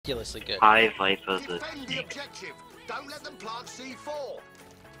ridiculously good. High Viper's a Defend the objective. Don't let them plant C4.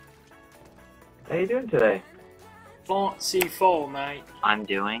 How you doing today? Plant C4, mate. I'm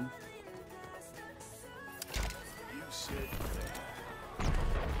doing.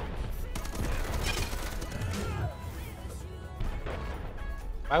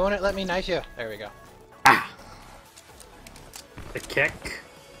 Why won't it let me knife you? There we go. Ah. The kick.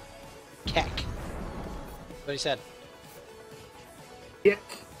 Keck. That's what he said. Kick.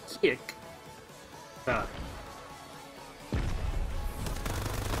 Kick. Ah.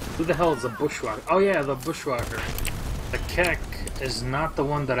 Who the hell is the bushwhacker? Oh yeah, the bushwhacker. The kick is not the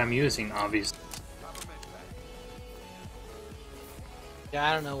one that I'm using, obviously. Yeah,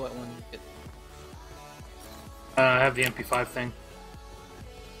 I don't know what one you get. I have the MP5 thing.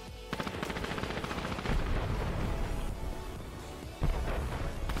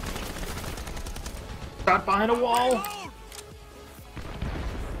 Shot behind a wall!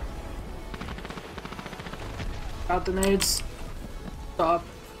 Out the nades. Stop.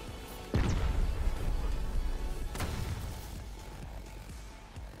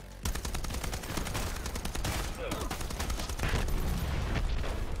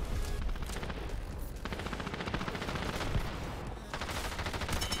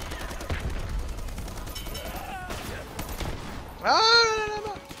 Oh,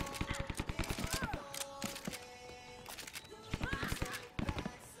 no.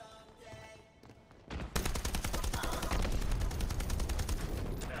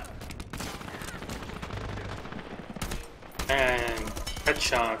 And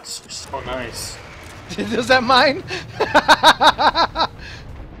headshots are so nice. Was that mine? I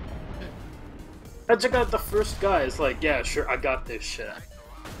took out the first guy. It's like, yeah, sure, I got this shit.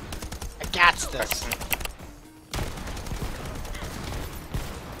 I got this.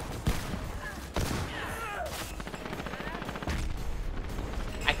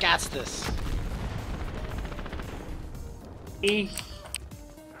 I got this. E.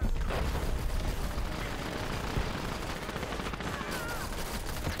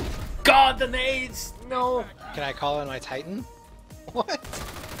 God, the nades! No! Can I call in my Titan? What?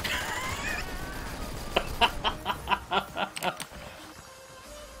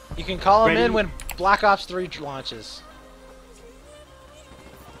 You can call him in when Black Ops 3 launches.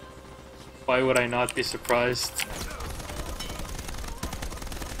 Why would I not be surprised?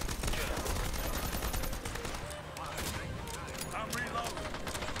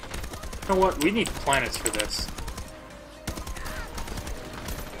 You know what? We need planets for this.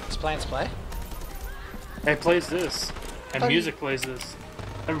 Does Plants play? It plays this. And Oh, music plays this.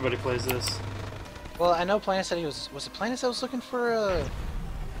 Everybody plays this. Well, I know Planet said he was it Planet that was looking for a...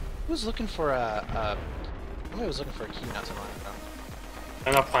 Who was looking for a... Somebody was looking for a key not so long ago.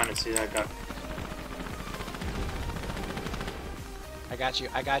 I'm not planets, see, I got...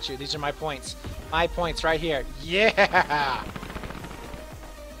 I got you. These are my points. My points right here. Yeah!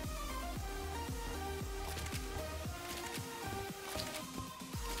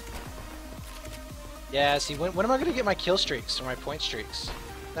 Yeah, see, when am I going to get my kill streaks or my point streaks?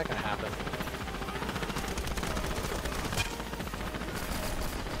 Not going to happen.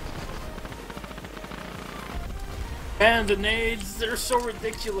 Man, the nades, they're so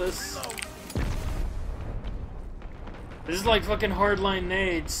ridiculous. This is like fucking hardline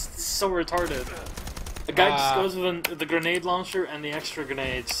nades. It's so retarded. The guy just goes with the grenade launcher and the extra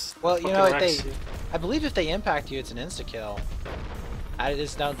grenades. Well, you Fucking know, wrecks you. I believe if they impact you, it's an insta-kill. I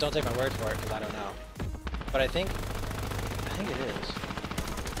just don't take my word for it, because I don't know. But I think it is.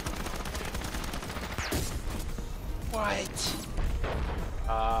 What?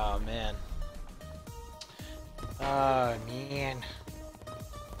 Oh, man. Oh, man.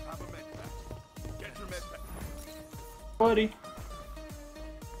 Buddy.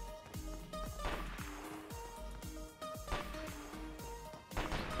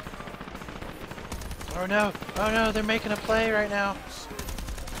 Oh no! Oh no! They're making a play right now.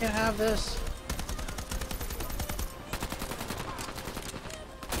 Can't have this.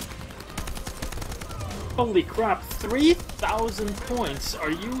 Holy crap, 3,000 points?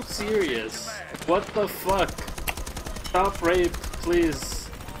 Are you serious? What the fuck? Stop rape, please.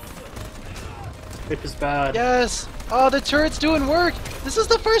 Rape is bad. Yes! Oh, the turret's doing work! This is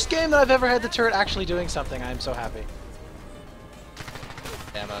the first game that I've ever had the turret actually doing something. I'm so happy.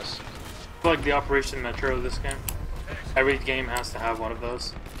 Demos. Like the Operation Metro of this game. Every game has to have one of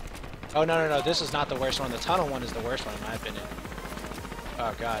those. Oh, no. This is not the worst one. The tunnel one is the worst one, in my opinion.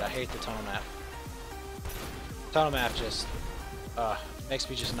 Oh, God. I hate the tunnel map. Tunnel map just... makes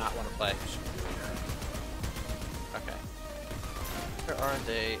me just not want to play. Okay. Where are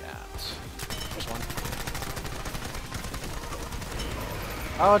they at? There's one.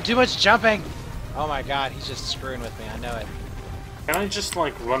 Oh, too much jumping! Oh my god, he's just screwing with me, I know it. Can I just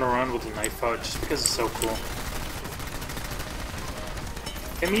like run around with a knife out just because it's so cool?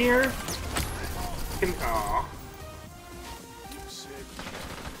 Come here! Aww.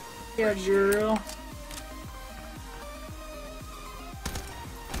 Yeah, girl.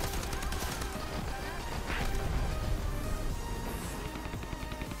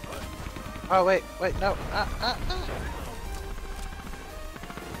 Oh, wait, no.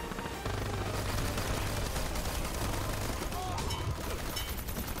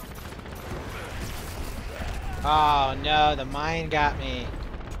 Oh no, the mine got me.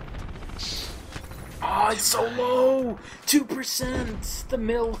 Oh, it's so low! 2%! The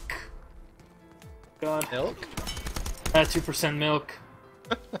milk! God. Milk? 2% milk.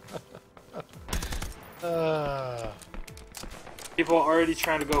 People are already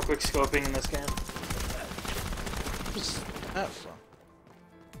trying to go quick scoping in this game. What's that from?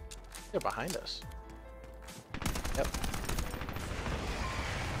 They're behind us. Yep.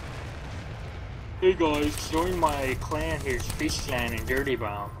 Hey guys, join my clan here, Speech Clan and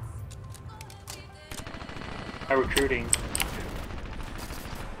DirtyBomb. My recruiting.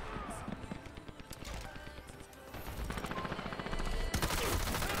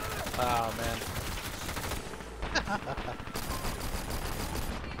 Oh man.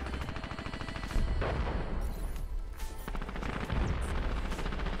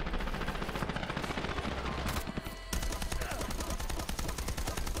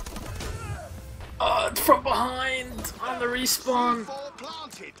 From behind on the respawn. C4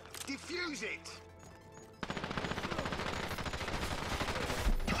 planted. Defuse it.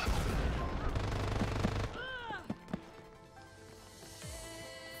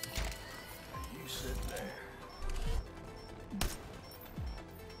 You sit there.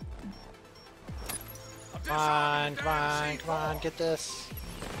 Come on, get this.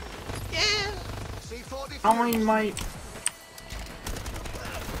 Yeah! C4 defused. How many might?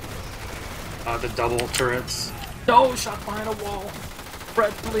 The double turrets. No, shot behind a wall.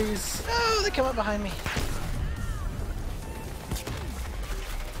 Fred, please. No, they come up behind me.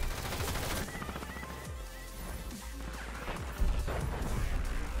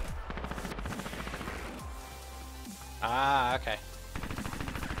 Ah, okay.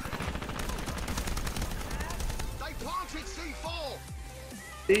 They planted C4.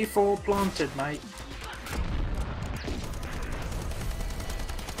 C4 planted, mate.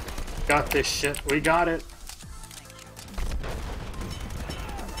 Got this shit. We got it.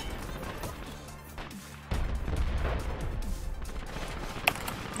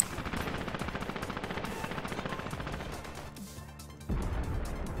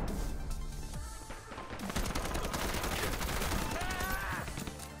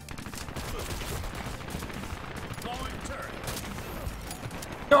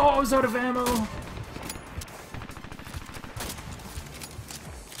 No, I was out of ammo.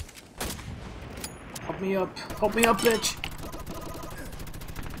 Help me up, bitch.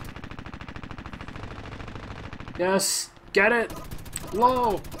 Yes, get it.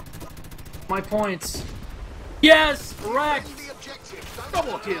 Low. My points. Yes, wrecked. The objective. Don't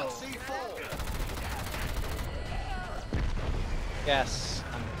Double let them kill. plant C4. Yes.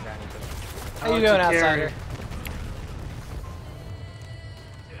 I'm grinding. I How you like doing, to carry. outsider?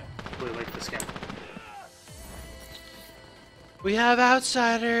 Really like this game. We have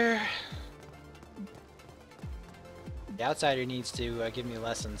outsider. The outsider needs to give me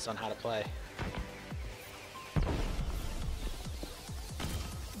lessons on how to play.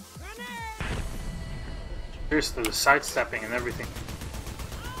 Seriously, the sidestepping and everything.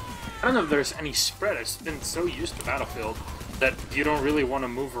 I don't know if there's any spread. I've been so used to Battlefield that you don't really want to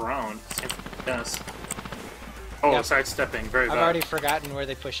move around. Yes. Oh, Yep. sidestepping, very I've bad. already forgotten where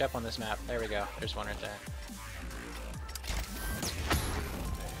they push up on this map. There we go. There's one right there.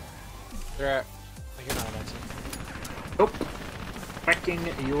 There. Oh, you're not on that team. Nope.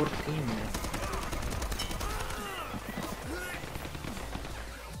 Wrecking your team.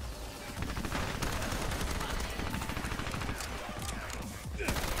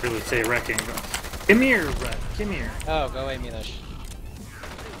 Really say wrecking. Come here, Red. Come here. Oh, go away, Milosh.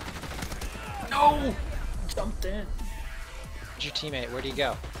 No! Jumped in. Where's your teammate? Where'd he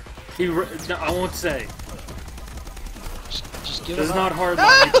go? No, I won't say. Just give This him is not up. hard.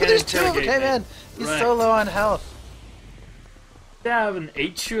 Ah, You can't there's two of them interrogate came me. in. He's Right. so low on health. They have an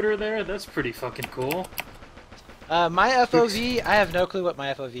 8-shooter there? That's pretty fucking cool. My FOV, I have no clue what my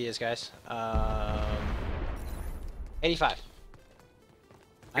FOV is, guys. 85.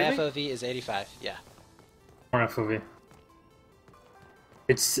 My Really? FOV is 85, yeah. Or FOV.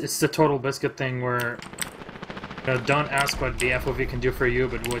 It's the total biscuit thing where Don't ask what the FOV can do for you,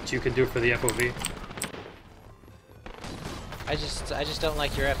 but what you can do for the FOV. I just don't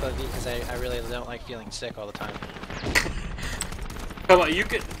like your FOV because I really don't like feeling sick all the time. Come on, you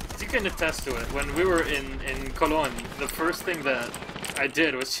can attest to it. When we were in Cologne, the first thing that I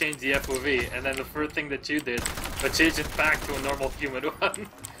did was change the FOV, and then the first thing that you did was change it back to a normal human one.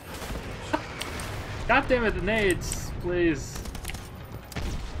 God damn it, the nades, please.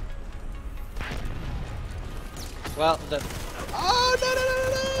 Well, oh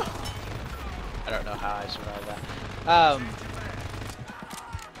no! I don't know how I survived that.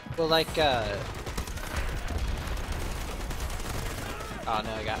 Well, like, oh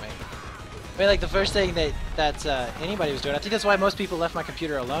no, it got me. I mean, like, the first thing that anybody was doing, I think that's why most people left my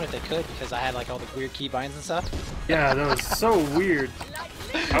computer alone if they could, because I had, like, all the weird keybinds and stuff. Yeah, that was so weird.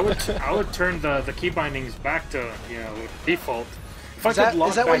 I would turn the key bindings back to, you know, default. Is that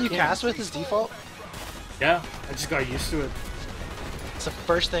what you cast with, is default? Yeah, I just got used to it. It's the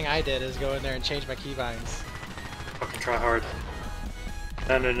first thing I did is go in there and change my keybinds. Fucking try hard.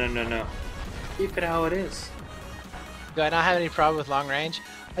 No. Keep it how it is. Do I not have any problem with long range?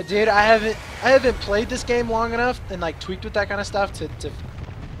 Dude, I haven't played this game long enough and like tweaked with that kind of stuff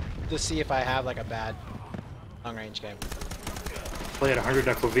to see if I have like a bad long range game. Play at 100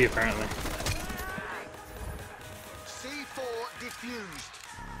 FOV apparently. C4 diffused.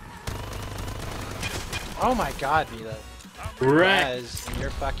 Oh my god, Milo. Right. Yes, and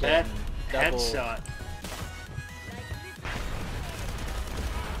you're fucking That double. headshot.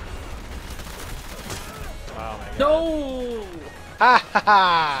 Oh my god. No! Ha ha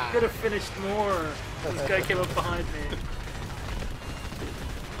ha! Could have finished more. This guy came up behind me.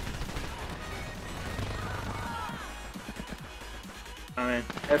 I mean,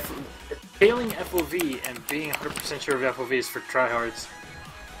 failing FOV and being 100% sure of FOV is for tryhards.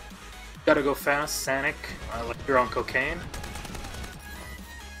 Gotta go fast, Sanic, like you're on cocaine.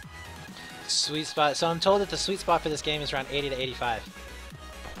 Sweet spot. So I'm told that the sweet spot for this game is around 80 to 85.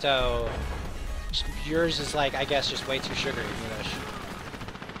 So yours is like, I guess, just way too sugary, Milosh.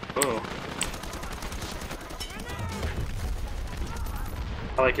 Oh.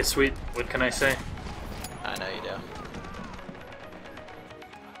 I like it sweet. What can I say? I know you do.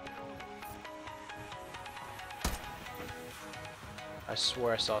 I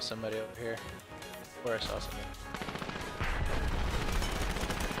swear I saw somebody over here. I swear I saw somebody.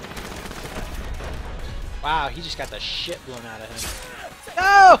 Wow, he just got the shit blown out of him.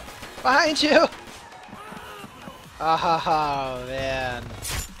 No! Behind you! Oh, man.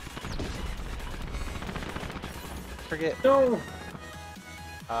 Forget. No!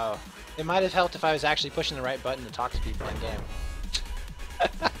 Oh. It might have helped if I was actually pushing the right button to talk to people in game.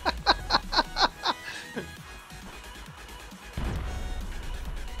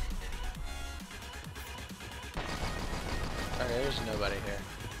 Okay, there's nobody here.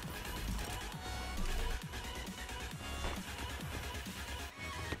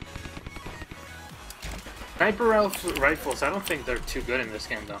 Sniper rifles, I don't think they're too good in this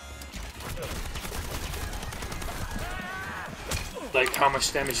game though. Like how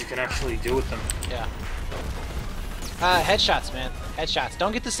much damage you can actually do with them. Yeah. Headshots, man. Headshots.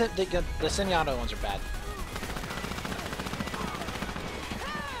 Don't get the semi-auto ones are bad.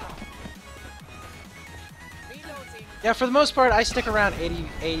 Yeah, for the most part, I stick around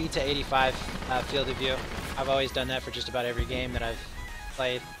 80 to 85 field of view. I've always done that for just about every game that I've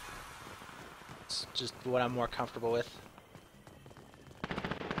played. It's just what I'm more comfortable with.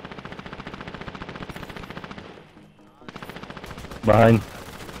 Behind.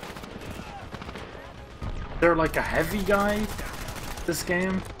 They're like a heavy guy, this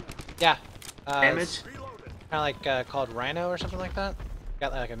game. Yeah. Damage? Kind of like called Rhino or something like that.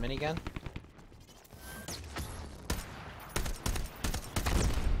 Got like a minigun.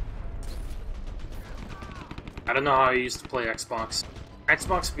 I don't know how I used to play Xbox.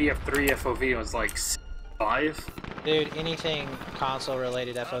 Xbox VF3 FOV was like 5. Dude, anything console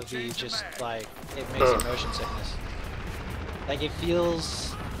related FOV just like it makes you motion sickness. Like it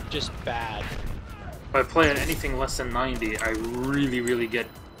feels just bad. If I play at anything less than 90, I really get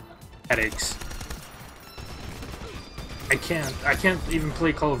headaches. I can't even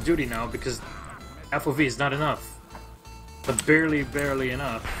play Call of Duty now because FOV is not enough. But barely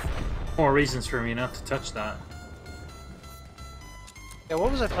enough. More reasons for me not to touch that. Yeah, what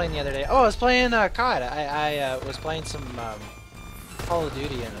was I playing the other day? Oh, I was playing COD. I was playing some Call of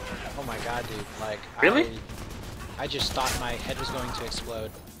Duty and oh my god, dude! Like really? I just thought my head was going to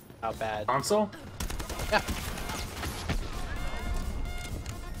explode. How bad? Console? Yeah.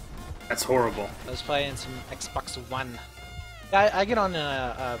 That's horrible. I was playing some Xbox One. Yeah, I get on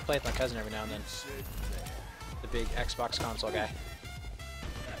and play with my cousin every now and then. big Xbox console guy.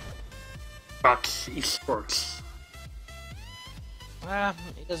 Xbox esports.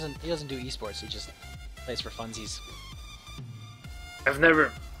 He doesn't do esports. He just plays for funsies.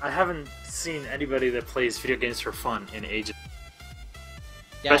 I haven't seen anybody that plays video games for fun in ages.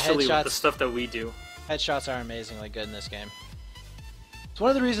 Yeah, Especially headshots, with the stuff that we do. Headshots are amazingly good in this game. It's one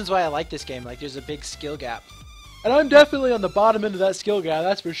of the reasons why I like this game. Like, there's a big skill gap. And I'm definitely on the bottom end of that skill gap,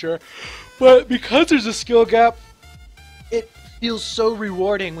 that's for sure. But because there's a skill gap, it feels so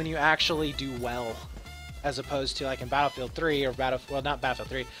rewarding when you actually do well. As opposed to, like, in Battlefield 3, or well, not Battlefield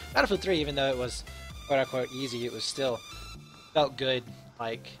 3. Battlefield 3, even though it was quote-unquote easy, it was still felt good,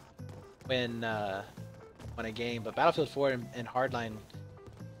 like, when a game. But Battlefield 4 and Hardline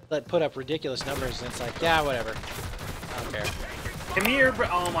put up ridiculous numbers, and it's like, yeah, whatever. I don't care. Come here, bro.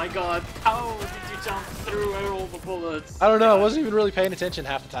 Oh my god. How did you jump through all the bullets? I don't know. I wasn't even really paying attention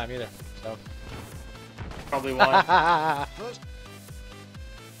half the time either. So. Probably why. What are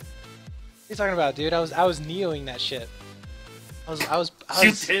you talking about, dude? I was neoing that shit. I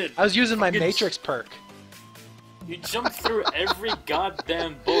was using my Matrix perk. You jumped through every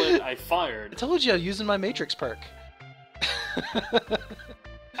goddamn bullet I fired. I told you I was using my Matrix perk.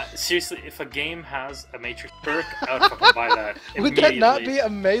 Seriously, if a game has a Matrix perk, I would fucking buy that. Would that not be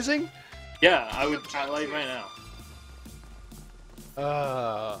amazing? Yeah, I would. I like right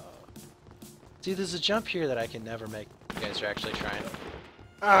now. See, there's a jump here that I can never make. You guys are actually trying.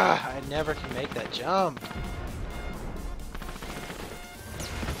 I never can make that jump.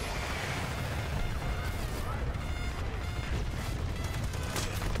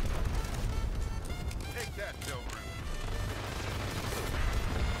 Take that, Pilgrim.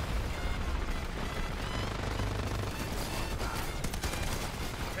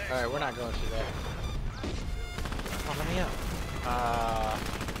 Alright, we're not going through there. Oh, let me out.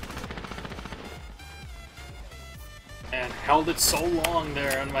 And held it so long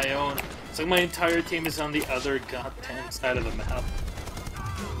there on my own. It's like my entire team is on the other goddamn side of the map.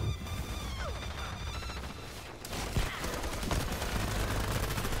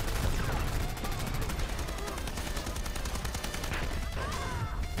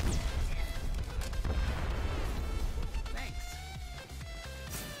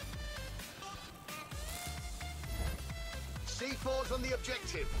 C4's on the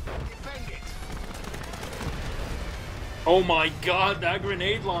objective. Defend it. Oh my god, that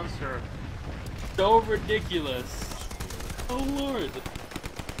grenade launcher! So ridiculous. Oh lord.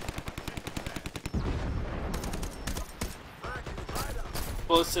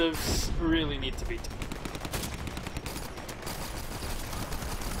 Explosives really need to be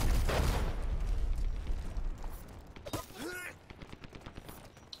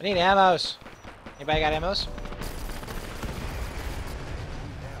I need ammos. Anybody got ammos?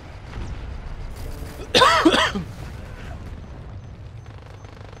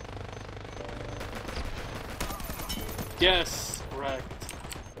 Yes, correct.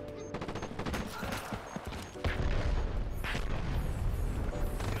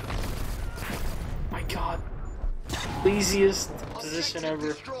 My god. Easiest position ever.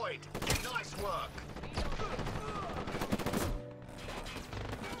 Destroyed. Nice work.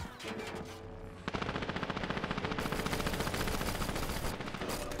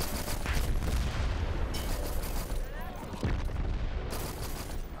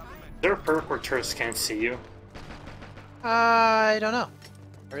 Is there a perk where tourists can't see you? I don't know.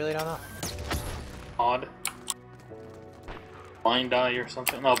 I really don't know. Odd. Blind eye or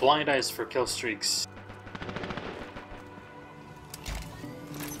something? No, blind eye is for kill streaks.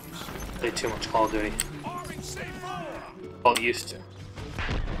 Play too much Call of Duty. Well, used to.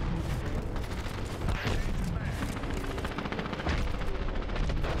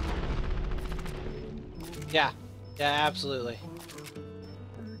 Yeah. Yeah, absolutely.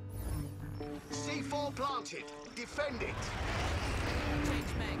 C4 planted. Defend it.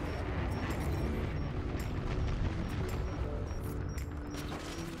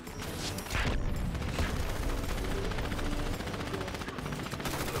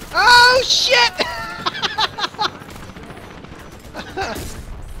 Oh shit!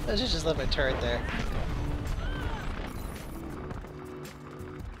 I should just left my turret there.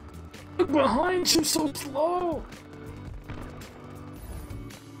 Look behind you, so slow!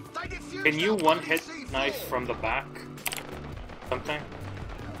 Can you one-hit knife from the back? Something?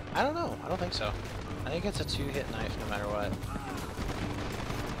 I don't know. I don't think so. I think it's a two-hit knife no matter what.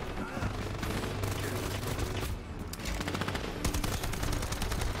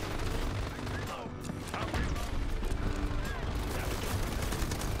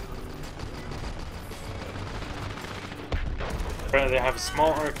 They have a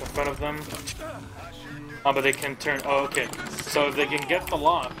small arc in front of them. Oh, but they can turn. Oh, okay. So if they can get the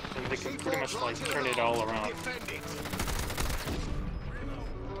lock, then they can pretty much like turn it all around. Defend it.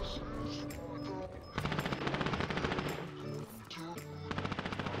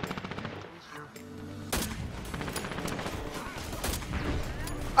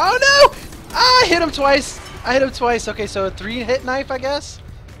 Oh no! Ah, I hit him twice. I hit him twice. Okay, so a 3-hit knife, I guess.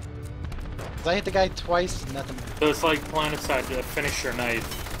 'Cause I hit the guy twice. Nothing. So it's like Planetside, the finisher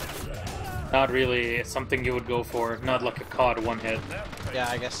knife. Not really something you would go for. Not like a COD one hit. Yeah,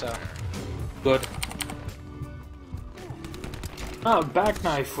 I guess so. Good. Oh, back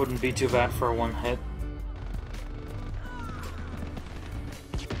knife wouldn't be too bad for a one hit.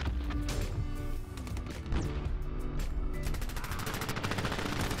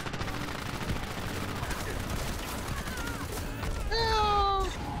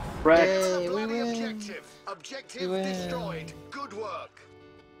 Wrecked. Yay, we Bloody win. objective. Objective We win. destroyed. Good work.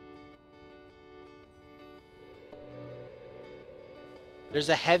 There's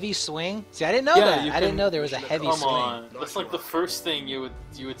a heavy swing. See, I didn't know Yeah, that. you I didn't can- know there was a heavy Come swing. on, that's like the first thing you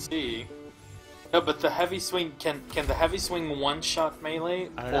would see. No, but the heavy swing can the heavy swing one shot melee,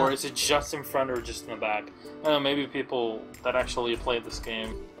 I don't know. or is it just in front or just in the back? I don't know, maybe people that actually play this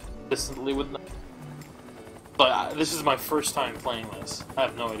game distantly would know. But this is my first time playing this. I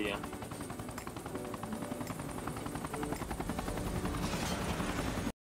have no idea.